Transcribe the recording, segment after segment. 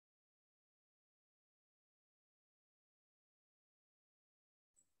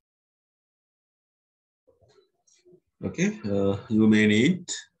Okay, you may need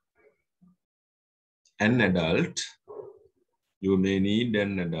an adult. You may need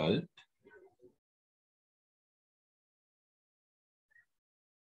an adult.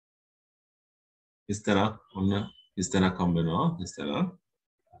 Istana, onna istana kombeno, istana.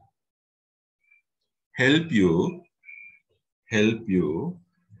 Help you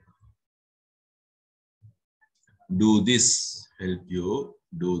do this. Help you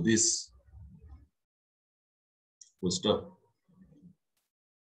do this. Full stop.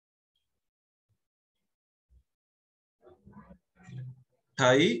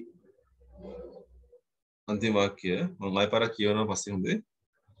 Tie. अंतिम वाक्य मैं पारा කියනවා පස්සේ හොඳේ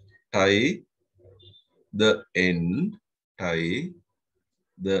tie the end tie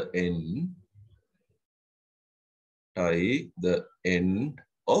the end tie the end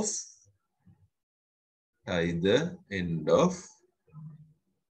of tie the end of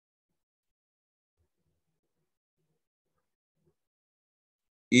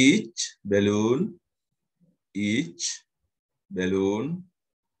each balloon each balloon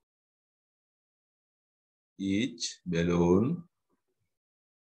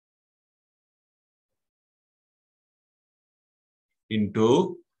into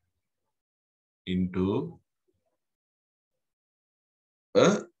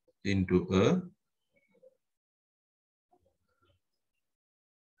a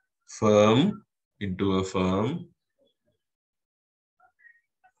firm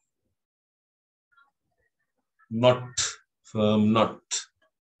knot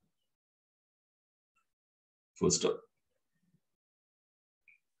full stop.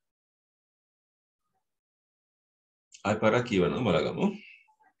 ආයි කියවනවා බලගමු.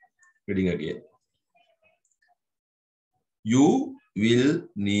 Reading again. You will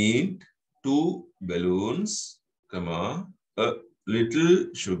need 2 balloons, comma, a little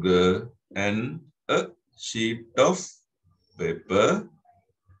sugar and a sheet of paper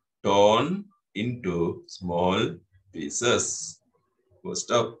torn into small pieces. Full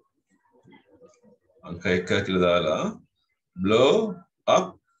stop. अंक 1 කියලා දාලා blow up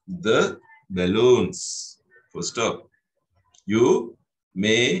the balloons. Full stop. You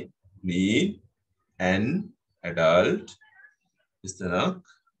may need an adult. Istanak.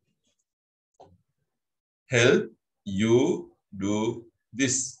 Help you do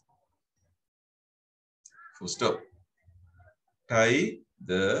this. Full stop. Tie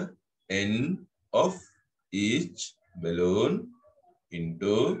the end of each balloon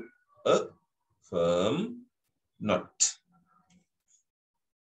into a firm knot.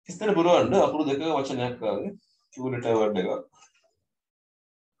 ඉස්සර පුරවන්න අකුරු දෙකක වචනයක් ගානේ Q letter word එක.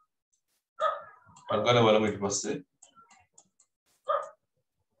 අගල බලමු ඊට පස්සේ.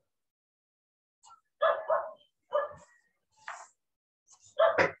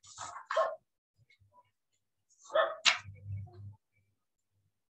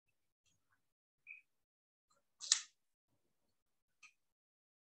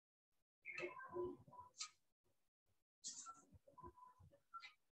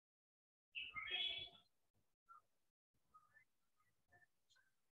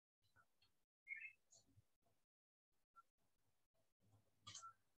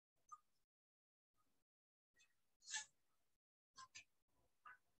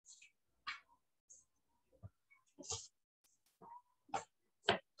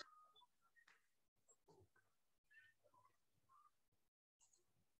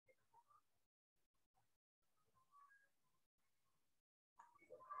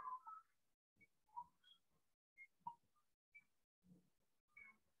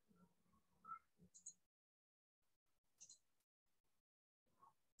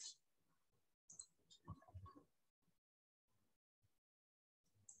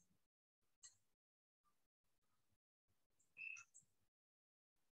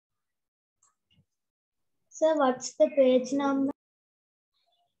 Sir, what's the page number?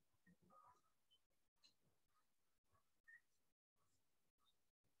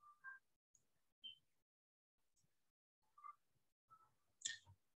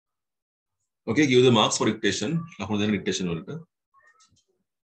 Okay, give the marks for dictation. ලකුණු දෙන්න dictation වලට.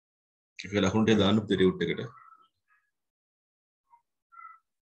 ඒක ලකුණු ටික දාන්න පිළිවෙත් එකට.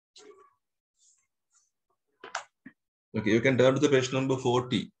 Okay, you can turn to the page number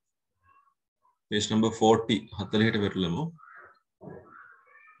 40. Page number 40. 40ට වෙරළමු.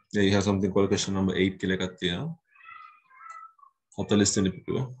 There you have something called question number 8 කියලා එකක් තියෙනවා. 40 වෙනි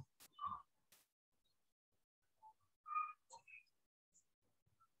පිටුව.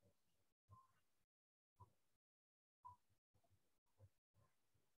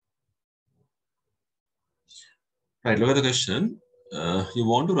 Right, look at the question. You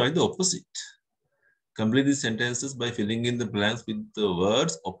want to write the opposite. Complete these sentences by filling in the blanks with the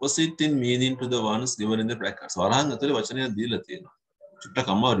words opposite in meaning to the ones given in the brackets. වරහන් ඇතුලේ වචනයක් දීලා තියෙනවා. චුට්ටක්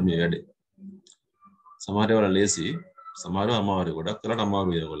අමාරු මේ වැඩේ. සමහර ඒවා ලේසි, සමහරව අමාරු. ගොඩක් කරලා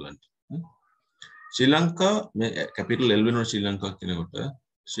අමාරුයි ඒගොල්ලන්ට. ශ්‍රී ලංකා මේ capital L වෙනවා ශ්‍රී ලංකා කියනකොට.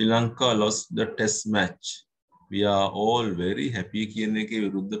 Sri Lanka lost the test match. We are all very happy කියන එකේ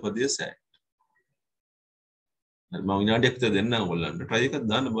විරුද්ධ පදය sad. මම විනාඩියක් විතර දෙන්නම් ඔයගොල්ලන්ට. try එකක්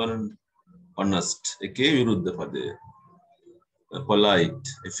දාන්න බලන්න. honest එකේ විරුද්ධ පදය. polite,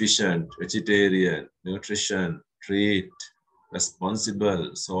 efficient, vegetarian, nutrition, treat, responsible,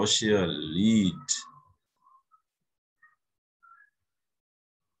 social, lead.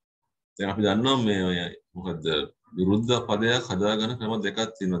 දැන් අපි දන්නවා මේ මොකද්ද විරුද්ධ පදයක් හදාගන්න ක්‍රම දෙකක්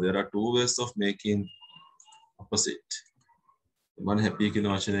තියෙනවා. There are two ways of making opposite. මම happy කියන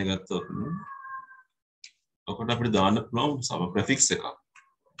වචනය ගත්තොත් ඔකට අපිට දාන්න පුළුවන් සම prefix එකක්.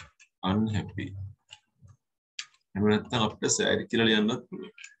 unhappy. එහෙම නැත්නම් අපිට sad කියලා ලියන්නත්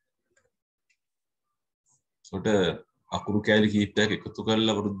පුළුවන්. ඒකට අකුරු කැලි කීපයක් එකතු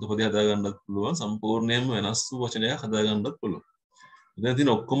කරලා විරුද්ධ පදයක් හදාගන්නත් පුළුවන්. සම්පූර්ණයෙන්ම වෙනස් වූ වචනයක් හදාගන්නත් පුළුවන්. දැන්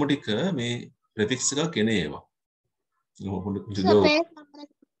තියෙන ඔක්කොම ටික මේ prefix එකක් එන ඒවා.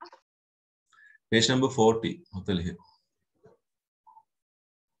 Page number 40. හතලිය.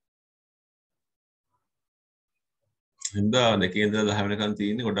 හින්දා දෙකේ ඉඳලා 10 වෙනකන්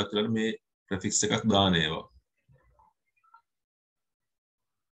තියෙන්නේ ගොඩක් වෙලාවට මේ prefix එකක් දාන ඒවා.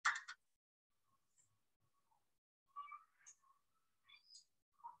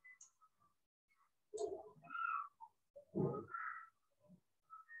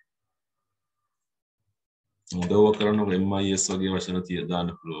 උදව් කරනකොට MIS වගේ වචන දාන්න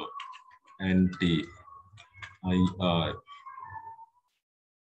පුළුවන්. anti IR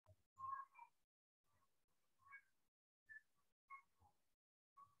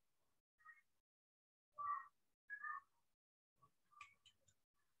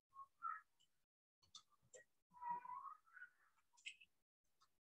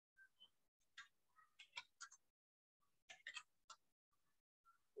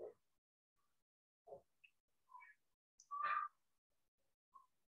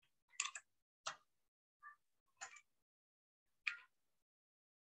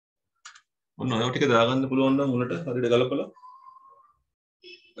ඔන්න ඔය ටික දාගන්න පුළුවන් නම් උනට හරියට ගලපලා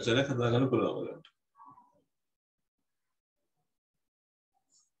වචනයක් හදාගන්න පුළුවන් ඔයාලට.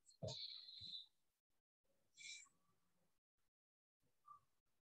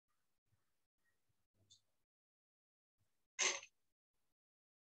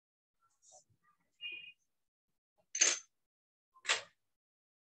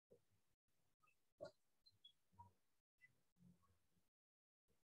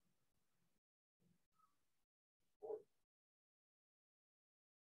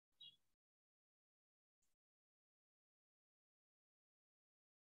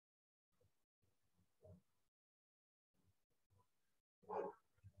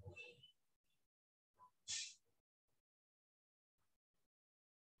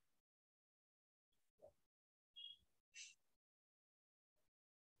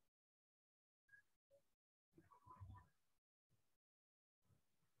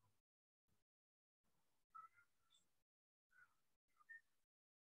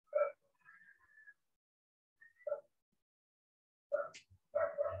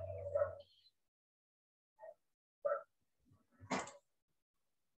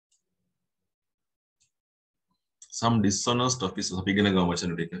 Some dishonest officers,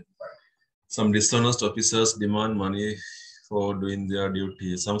 some dishonest officers demand money for doing their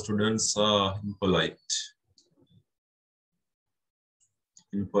duty. Some students are impolite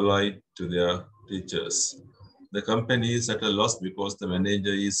to their teachers. The company is at a loss because the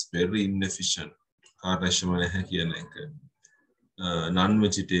manager is very inefficient.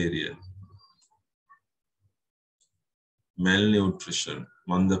 Non-vegetarian, malnutrition,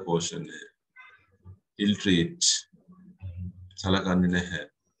 manda portion, ill-treat,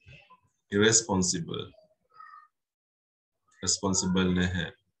 irresponsible, responsible nahe,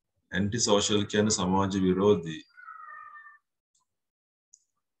 antisocial කියන්නේ සමාජ විරෝධී.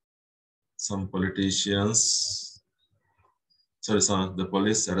 Some politicians, the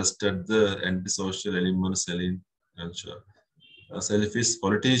police arrested the antisocial element selling selfish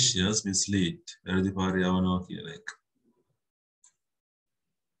politicians mislead. වැරදි පාරේ යවනවා කියන එක.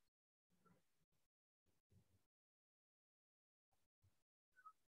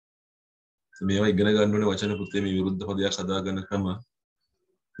 මේවා ඉගෙන ගන්න ඕනේ වචන පුතේ මේ විරුද්ධ පදයක් හදාගන්න ක්‍රම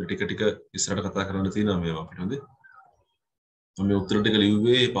ටික ටික ඉස්සරහට කතා කරන්න තියෙනවා මේවා අපිට හොඳේ. මම මේ උත්තර ටික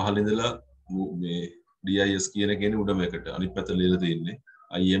ලිව්වේ පහළ ඉඳලා මේ DIS කියන කෙනේ උඩම එකට අනිත් පැත්ත ලියලා තියෙන්නේ.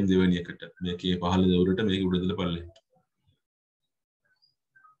 im දෙවෙනි එකට මේකේ පහළ දවරට මේක උඩ දාලා පල්ලෙහාට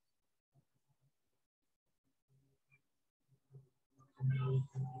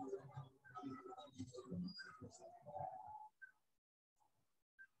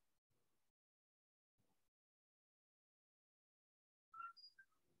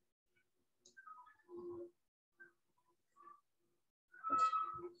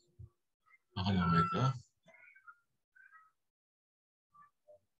අහලා මේක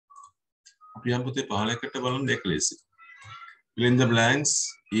අපි යම් පුතේ පහළ එකට බලන්න දෙක ලේසි fill in the blanks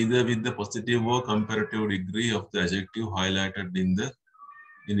either with the positive or comparative degree of the adjective highlighted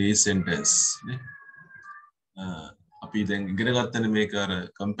in each sentence නේ අපි දැන් ඉගෙන ගත්තනේ මේක අර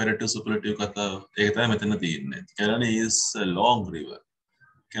comparative superlative කතාව ඒක තමයි මෙතන තියෙන්නේ Kelani is a long river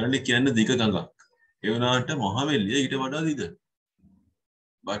Kelani කියන්නේ දිග ගඟක් ඒ වුණාට මහවැලිය ඊට වඩා දිග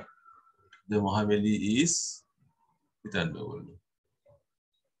but the මහවැලි is හිතන්න ඕනේ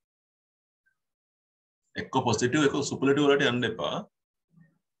එක්ක positive එක්ක superlative වලට යන්න එපා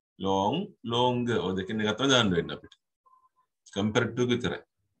long longer ඔය දෙකෙන් එකක් තමයි දාන්න වෙන්නේ අපිට comparative විතරයි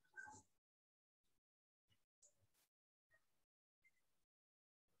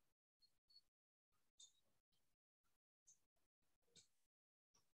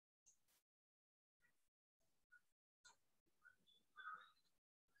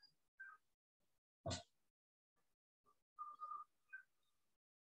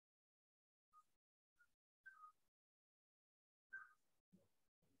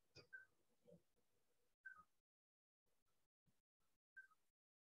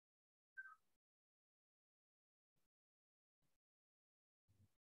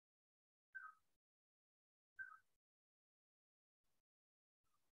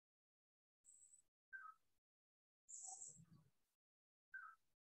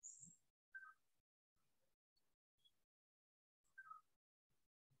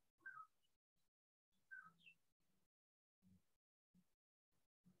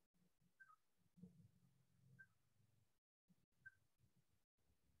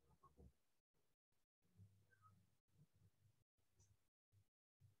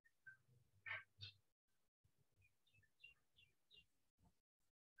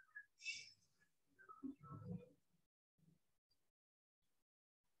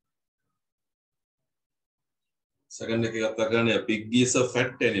second එක කතා කරන්නේ a pig is a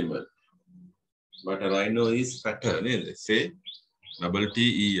fat animal but a rhino is fatter නේද say double t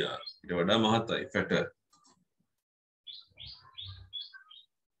e r ඊට වඩා මහතයි fatter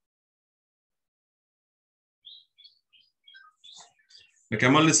a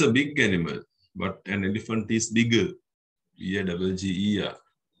camel is a big animal but an elephant is bigger e a double g e r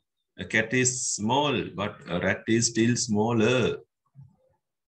a cat is small but a rat is still smaller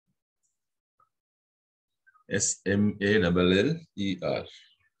s m a double l e r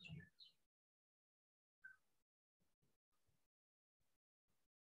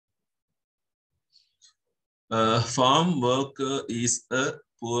farm worker is a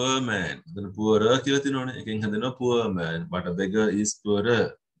poor man. The poorer කියලා තියෙනවනේ. එකෙන් හදනවා poor man, but a beggar is poorer.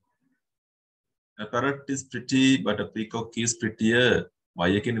 A parrot is pretty, but a peacock is prettier.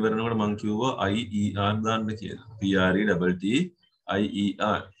 Y එකෙන් ඉවරනකොට මම කිව්වා I E R දාන්න කියලා. P R E double T I E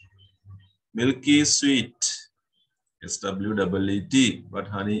R. Milk is sweet. S W double E T, but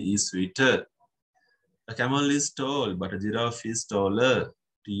honey is sweeter. A camel is tall, but a giraffe is taller.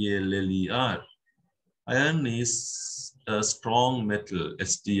 T L L E R. Iron is a strong metal,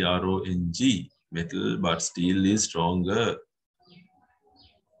 strong, metal, but steel is stronger.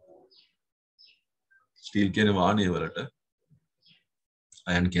 Steel කියන්නේ වාහනේ වලට.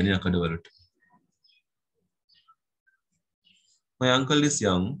 Iron කියන්නේ යකඩ වලට. My uncle is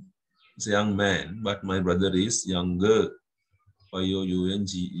young, is a young man, but my brother is younger.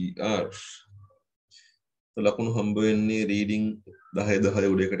 Y-O-U-N-G-E-R. ලකුණු හම්බ වෙන්නේ reading 10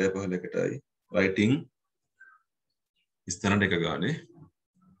 10 උඩ එකටයි පහළ එකටයි. Writing ඉස්තරට එක ගානේ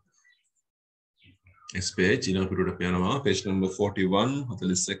next page ඊළඟ පිටුවට අපි යනවා page number 41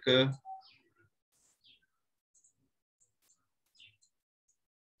 41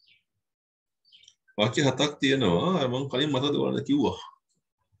 වාක්‍ය හතක් තියෙනවා මම කලින් මතකද ඔයාලට කිව්වා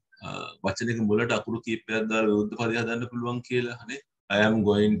වචනයක මුලට අකුරු කීපයක් දාලා විරුද්ධ පදයක් හදන්න පුළුවන් කියලා නේ I am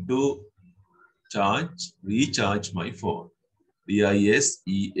going to recharge my phone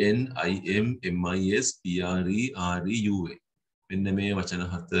DISENIMMISPREREUA මෙන්න මේ වචන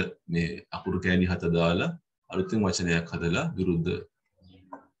හත මේ අකුරු කෑලි හත දාලා අලුතින් වචනයක් හදලා විරුද්ධ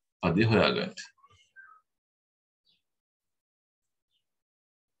පදේ හොයාගන්න.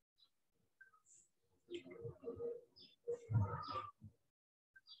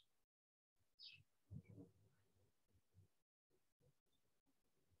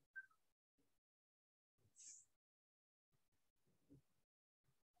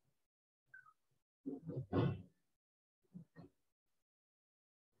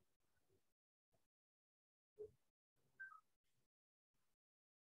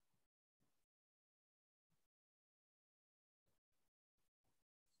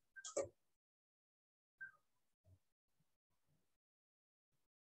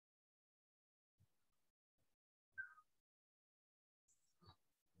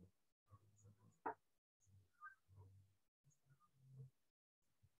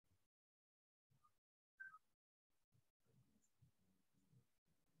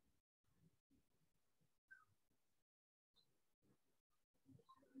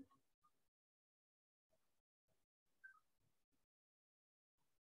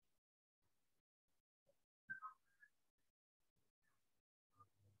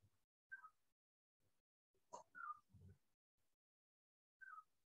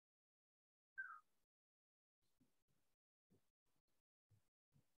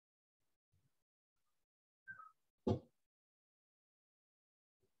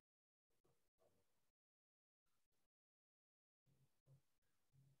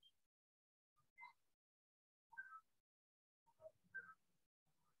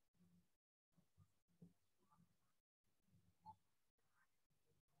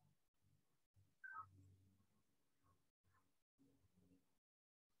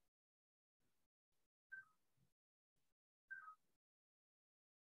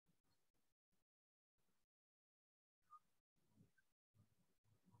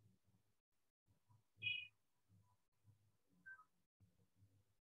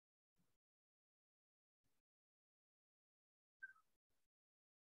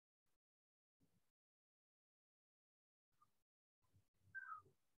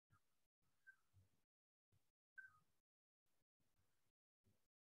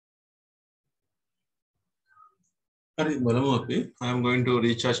 I am going to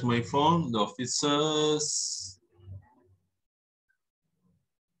recharge my phone. The officers.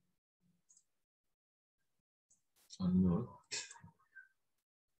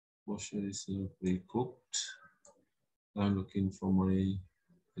 Portion is pre-cooked. I'm looking for my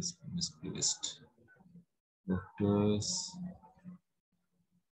list. Doctors.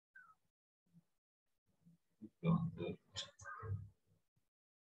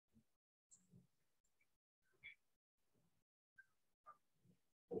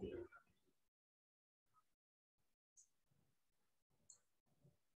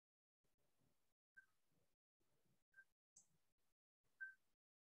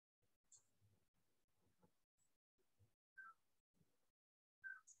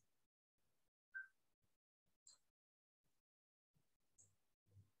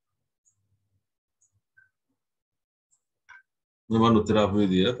 මම උත්තර අපු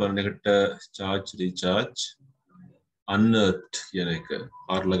විදිය පරණ එකට charge recharge unearthed කියන එක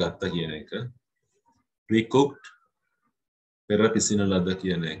ආරලා ගත්තා කියන එක pre-cooked පෙර පිසින ලද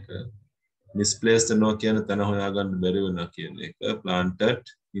කියන එක misplaced වෙනවා කියන තැන හොයාගන්න බැරි වෙනවා කියන එක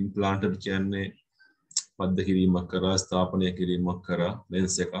planted implanted කියන්නේ පද්ද කිරීමක් කරා ස්ථාපනය කිරීමක් කරා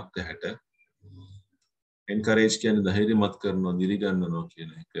lens එකක් ඇහැට encourage කියන්නේ ධෛර්යමත් කරනවා දිරිගන්වනවා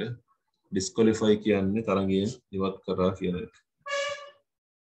කියන එක disqualify කියන්නේ තරඟයෙන් ඉවත් කරා කියන එක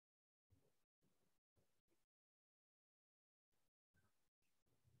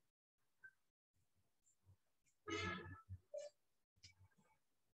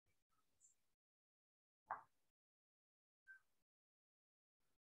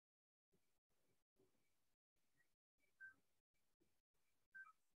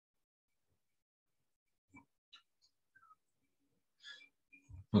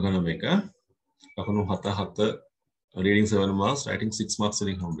මගන මේක ලකුණු 7 reading 7 marks writing 6 marks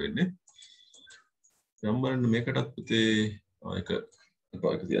වලින් හම්බ වෙන්නේ නම් බලන්න මේකටත් පුතේ එක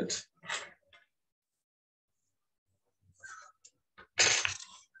තියන්න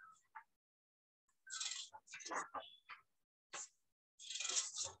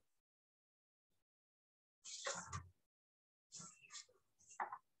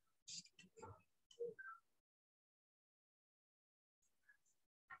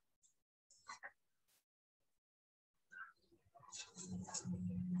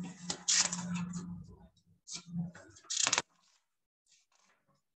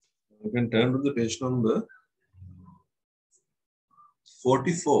You can turn to the page number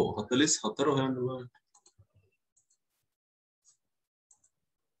 44. 44 හොයන්න බලන්න.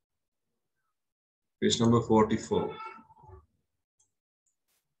 Page number 44.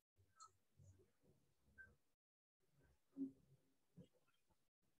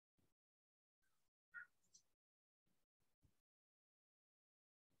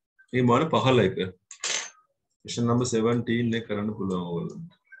 මේ මොන 15 එක. Question number 17 එක කරන්න පුළුවන්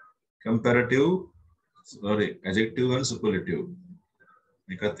ඕගොල්ලන්ට. Comparative sorry, adjective and superlative.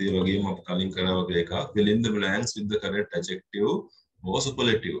 එකත් ඒ වගේම අප කලින් කරා වගේ එකක්. Fill in the blanks with the correct adjective or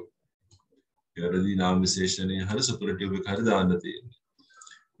superlative. වැරදි නාම විශේෂණය හරි superlative එක හරි දාන්න තියෙනවා.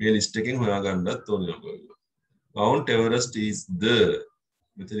 මේ list එකෙන් හොයාගන්නත් ඕනේ ඔයගොල්ලෝ. Mount Everest is the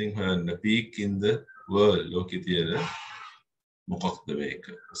මෙතනින් හොයන්න peak in the world ලෝකෙ තියෙන මොකක්ද මේක?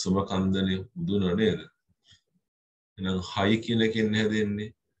 උසම කන්දනේ උදුන නේද? එහෙනම් high කියන එකෙන්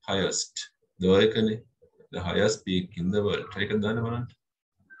හැදෙන්නේ highest. the එකනේ the highest peak in the world. try එක දාන්න බලන්න.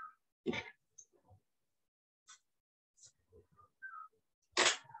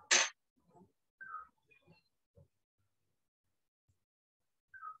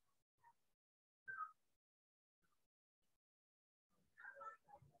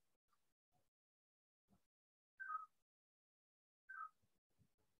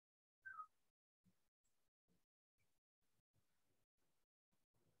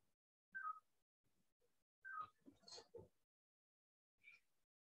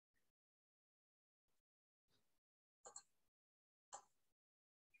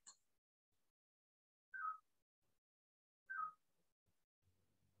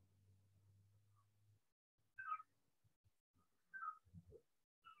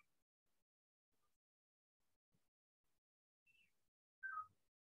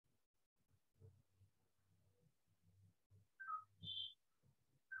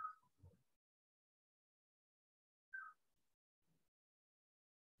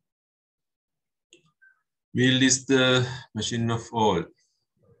 Wheel is the machine of all.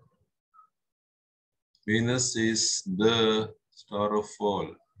 Venus is the star of all.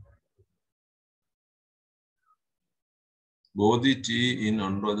 Bodhi tea in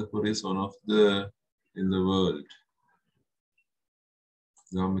Anuradhapur is one of the in the world.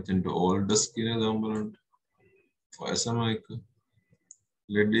 Now into oldest kina dambaland. Faisamaika.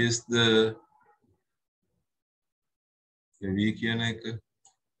 Lead is the heavy kianaika.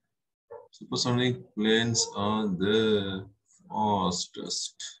 Supersonic planes are the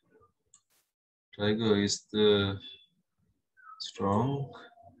fastest. Tiger is the strong.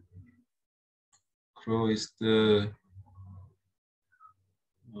 Crow is the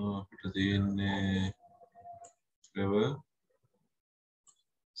clever.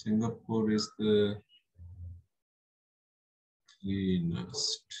 Singapore is the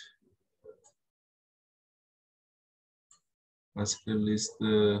cleanest. Pascal is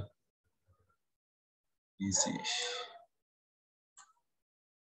the easy.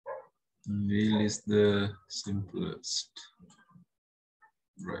 Wheel is the simplest.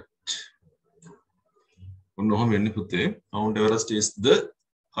 Right. Mount Everest is the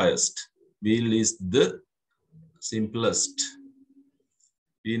highest. Wheel is the simplest.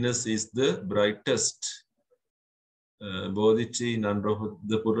 Venus is the brightest. Bodhi tree in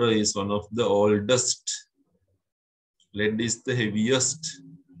Anuradhapura is one of the oldest. Lead is the heaviest.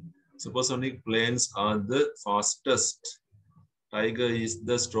 Supersonic planes are the fastest. Tiger is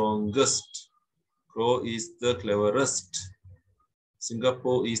the strongest. Crow is the cleverest.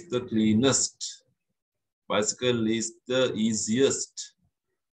 Singapore is the cleanest. Bicycle is the easiest.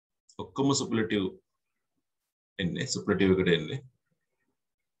 ඔක්කොම superlative එන්නේ superlative එකට එන්නේ.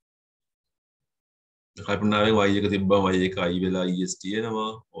 කල්පනාවේ y එක තිබ්බම y එක i වෙලා est එනවා.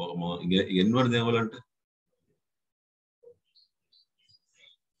 ඔම ඉගෙනවද දැන් ඔයගලන්ට?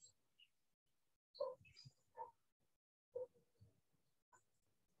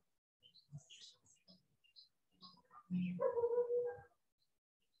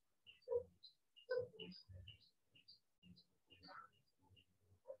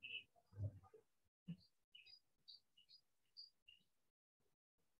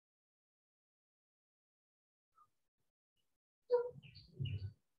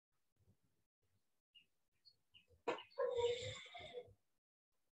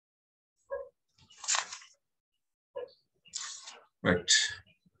 Right.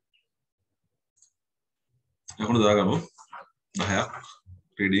 ලකුණු දාගමු 10ක්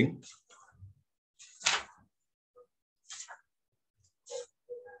reading.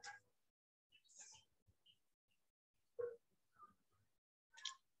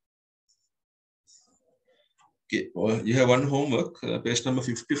 Okay, well, you have one homework, page number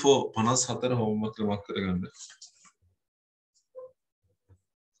 54, 54 homework ක්‍රමයක් කරගන්න.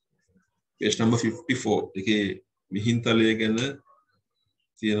 Page number 54 එකේ මිහින්තලය ගැන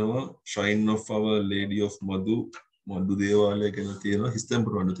තියෙනවා shrine of our lady of මදු දේවාලය ගැන තියෙනවා හිස්තැන්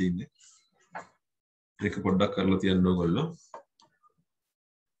පුරවන්න තියෙන්නේ. මේක පොඩ්ඩක් කරලා තියන්න ඕගොල්ලෝ.